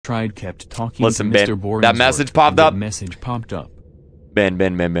tried kept talking Listen, to Mr. Ben, Boring. that message popped up. Message popped up. Ben,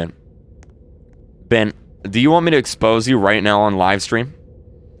 do you want me to expose you right now on live stream?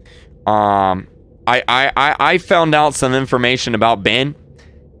 I found out some information about Ben,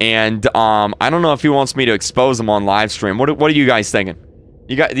 and I don't know if he wants me to expose him on live stream. What are you guys thinking?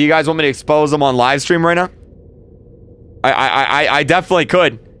 Do you guys want me to expose him on live stream right now? I definitely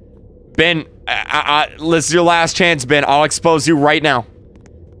could. Ben, this is your last chance, Ben. I'll expose you right now.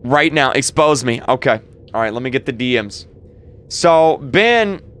 Right now, expose me. Okay. All right, let me get the DMs. So,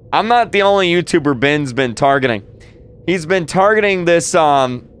 Ben, I'm not the only YouTuber Ben's been targeting. He's been targeting this, this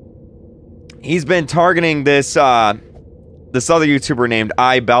other YouTuber named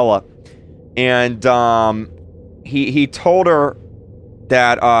iBella. And, he told her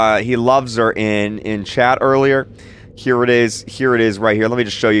that, he loves her in chat earlier. Here it is right here. Let me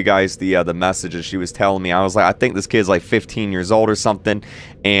just show you guys the messages she was telling me. I was like, I think this kid's like 15 years old or something.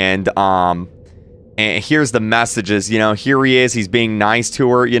 And here's the messages, you know, here he is, he's being nice to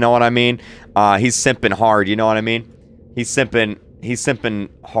her, you know what I mean? He's simping hard, you know what I mean? He's simping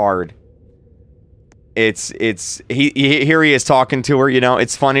hard. Here he is talking to her, you know,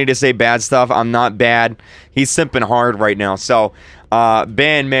 it's funny to say bad stuff. I'm not bad. He's simping hard right now. So,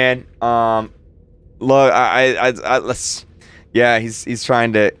 Ben, man, look, let's, yeah, he's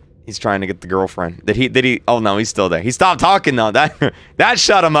trying to get the girlfriend. Did he? Oh no, he's still there. He stopped talking though. That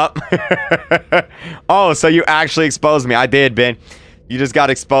shut him up. Oh, so you actually exposed me. I did, Ben. You just got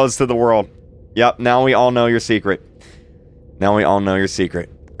exposed to the world. Yep. Now we all know your secret.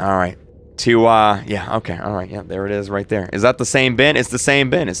 All right. Yeah. Okay. All right. Yeah. There it is, right there. Is that the same Ben? It's the same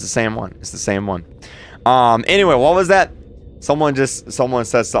Ben. It's the same one. Anyway, what was that? Someone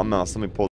said something else. Let me pull.